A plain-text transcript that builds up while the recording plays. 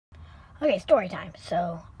Okay, story time.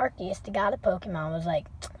 So, Arceus, the god of Pokemon, was like,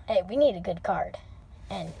 hey, we need a good card.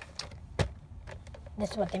 And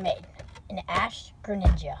this is what they made. An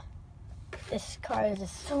Ash-Greninja. This card is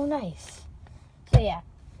just so nice. So yeah,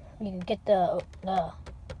 you can get the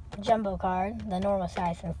jumbo card, the normal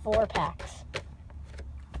size, in 4 packs.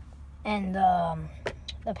 And the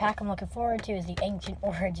pack I'm looking forward to is the Ancient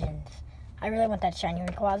Origins. I really want that shiny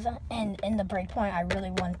Rayquaza. And in the breakpoint, I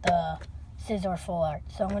really want the Scizor full art.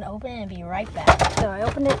 So I'm going to open it and be right back. So I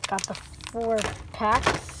opened it, got the 4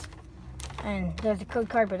 packs. And there's a code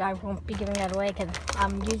card, but I won't be giving that away because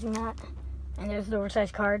I'm using that. And there's the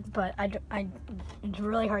oversized card, but it's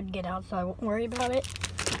really hard to get out, so I won't worry about it.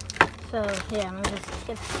 So yeah, let me just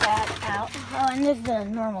get that out. Oh, and there's the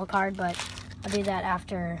normal card, but I'll do that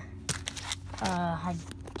after I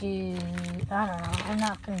don't know. I'm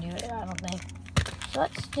not going to do it, I don't think. So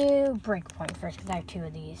let's do Breakpoint first, because I have 2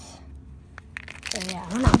 of these. So yeah,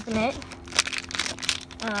 I'm going to open it.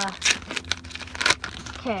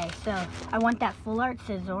 Okay, so I want that full art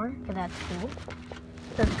Scizor, because that's cool.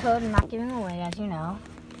 So the code I'm not giving away, as you know.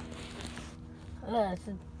 Ugh, this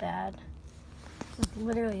is bad. This is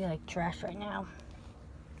literally like trash right now.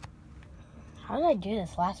 How did I do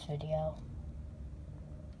this last video?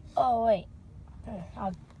 Oh, wait.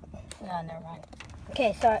 No, never mind.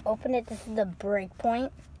 Okay, so I opened it. This is the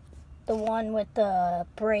Breakpoint. The one with the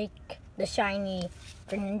shiny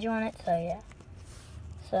Greninja on it. So, yeah.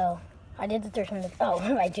 So, I did the first one. Oh, what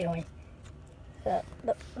am I doing? So,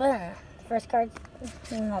 the first card,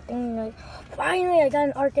 nothing really. Finally, I got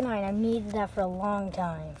an Arcanine. I've needed that for a long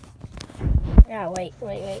time. Yeah, wait.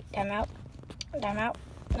 Time out.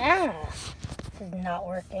 Ah, this is not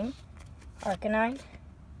working. Arcanine.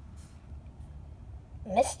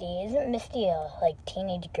 Misty. Isn't Misty a,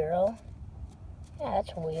 teenage girl? Yeah,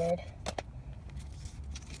 that's weird.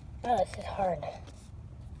 Oh, this is hard.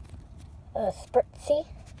 Spritzy.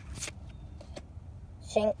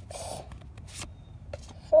 Shinx.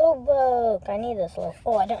 Slowpoke. I need this slow.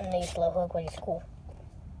 Oh, I don't need Slowpoke, but he's cool.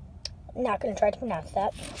 Not gonna try to pronounce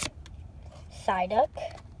that. Psyduck.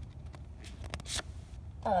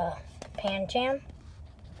 Pancham.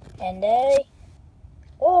 And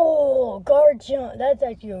oh, Garchomp. That's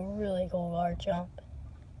actually a really cool Garchomp.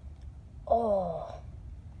 Oh.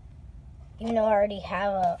 Even though I already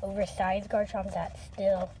have a oversized Garchomp, that's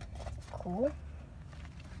still cool.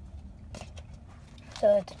 So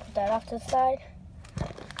let's put that off to the side.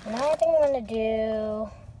 Now I think I'm going to do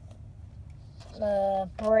the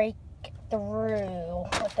breakthrough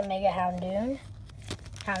with the Mega Houndoom.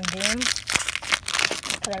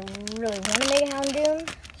 But I really want a Mega Houndoom,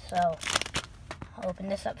 so I'll open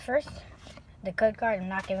this up first. The code card I'm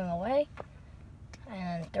not giving away.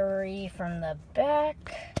 And 3 from the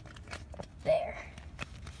back. There.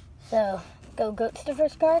 So, go to the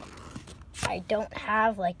first card. I don't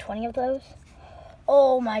have 20 of those.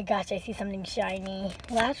 Oh my gosh, I see something shiny.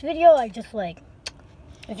 Last video, I just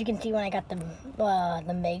as you can see when I got the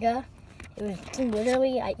Mega, it was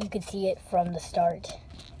literally, you could see it from the start.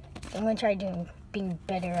 So I'm going to try being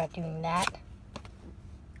better at doing that.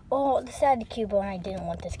 Oh, the sad Cubo, and I didn't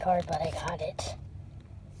want this card, but I got it.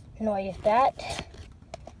 Noise that.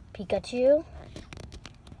 Pikachu.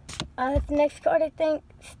 That's the next card, I think.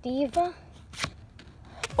 Steve.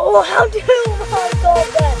 Oh, how do I got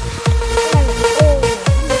that?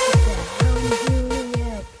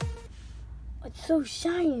 It's so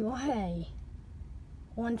shiny. Why?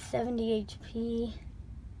 170 HP.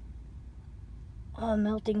 Oh,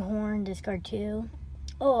 Melting Horn. Discard 2.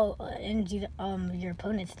 Oh, energy. Your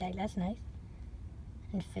opponent's tag. That's nice.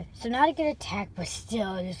 And 5th. So not a good attack, but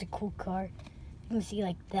still, it's a cool card. You can see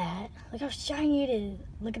that. Look how shiny it is.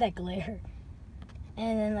 Look at that glare.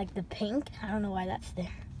 And then the pink. I don't know why that's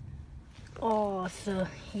there. Oh, so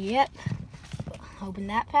yep. Open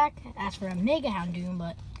that pack. Asked for a Mega Houndoom,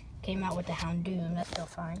 but came out with the Houndoom. That's still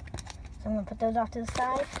fine. So I'm gonna put those off to the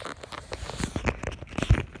side.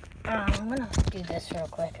 I'm gonna do this real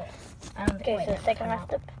quick. Okay, so the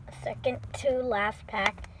second to last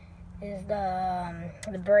pack is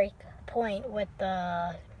the break point with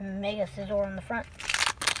the Mega Scizor on the front.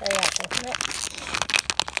 So yeah, let's open it.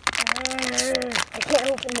 I can't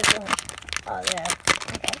open this one. Oh, there.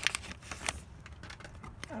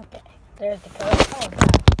 Okay. There's the code. Oh, God.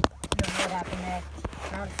 I don't know what happened there.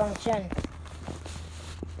 Malfunction.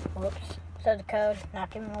 Whoops. So the code, not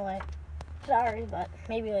giving away. Sorry, but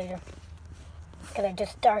maybe later. Because I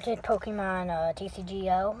just started Pokemon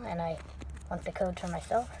TCGO, and I want the code for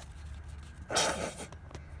myself.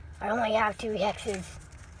 I only have 2 hexes.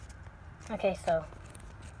 Okay, so.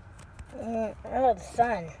 Oh, the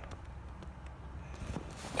sun.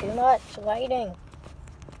 Too much lighting.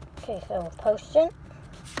 Okay, so potion.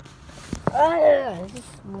 This is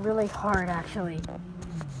really hard, actually.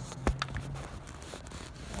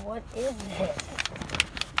 What is this?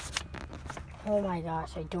 Oh my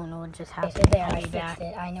gosh, I don't know what just happened. Okay, so there, I fixed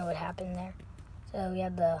it. I know what happened there. So we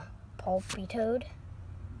have the pulpy toad.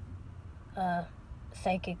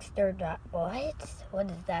 Psychic stir dot. What? What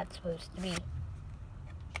is that supposed to be?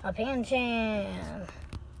 A Panchan.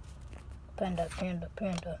 Panda.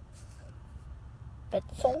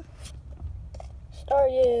 Betzel.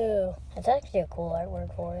 Staryu. That's actually a cool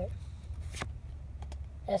artwork for it.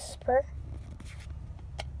 Esper.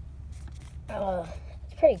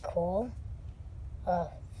 It's pretty cool.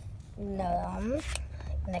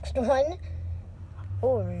 Next one.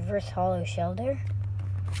 Oh, reverse hollow shelter.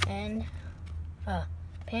 And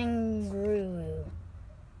Panguru.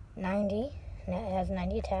 90. And it has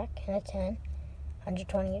 90 attack and a 10.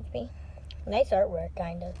 120 HP. Nice artwork,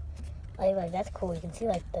 kind of. Like that's cool. You can see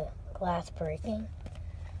like the glass breaking.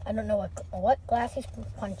 I don't know what glass he's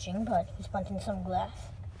punching, but he's punching some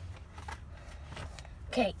glass.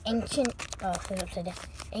 Okay, ancient. Oh, it's upside down.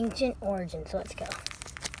 Ancient origin. So let's go.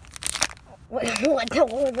 What the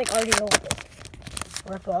was like already over this?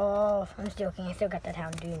 Rip off. I'm just joking. I still got that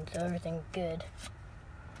Houndoom, so everything's good.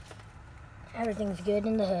 Everything's good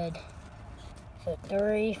in the hood. So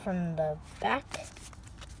 3 from the back.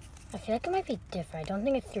 I feel like it might be different. I don't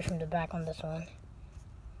think it's 3 from the back on this one.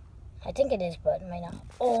 I think it is, but it might not.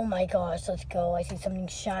 Oh my gosh, let's go. I see something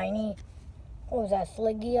shiny. What was that?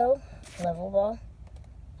 Sligio? Level ball.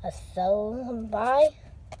 A Celebi?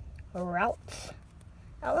 Routes.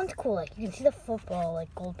 That one's cool. Like, you can see the football,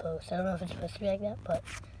 like, goalpost. I don't know if it's supposed to be like that, but...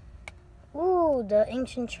 Ooh, the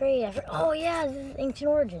ancient trade. Oh, yeah, this is ancient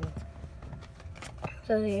origins.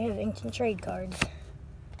 So you have ancient trade cards.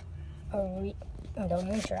 Don't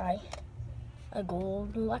even try. A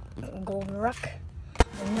gold rock.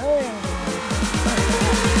 No.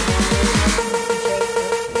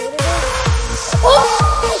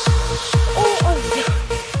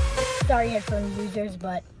 Sorry, headphone users,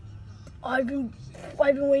 but I've been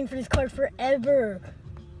waiting for this card forever.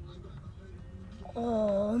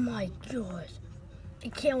 Oh my gosh! I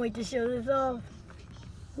can't wait to show this off.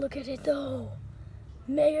 Look at it though.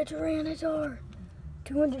 Mega Tyranitar.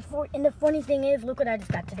 240. And the funny thing is, look what I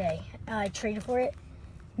just got today. I traded for it.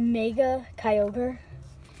 Mega Kyogre.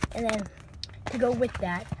 And then to go with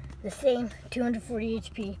that, the same 240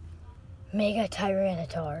 HP Mega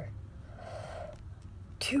Tyranitar.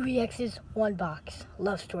 2 EXs, 1 box.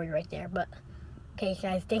 Love story right there. But okay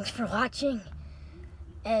guys, thanks for watching.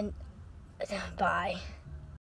 And bye.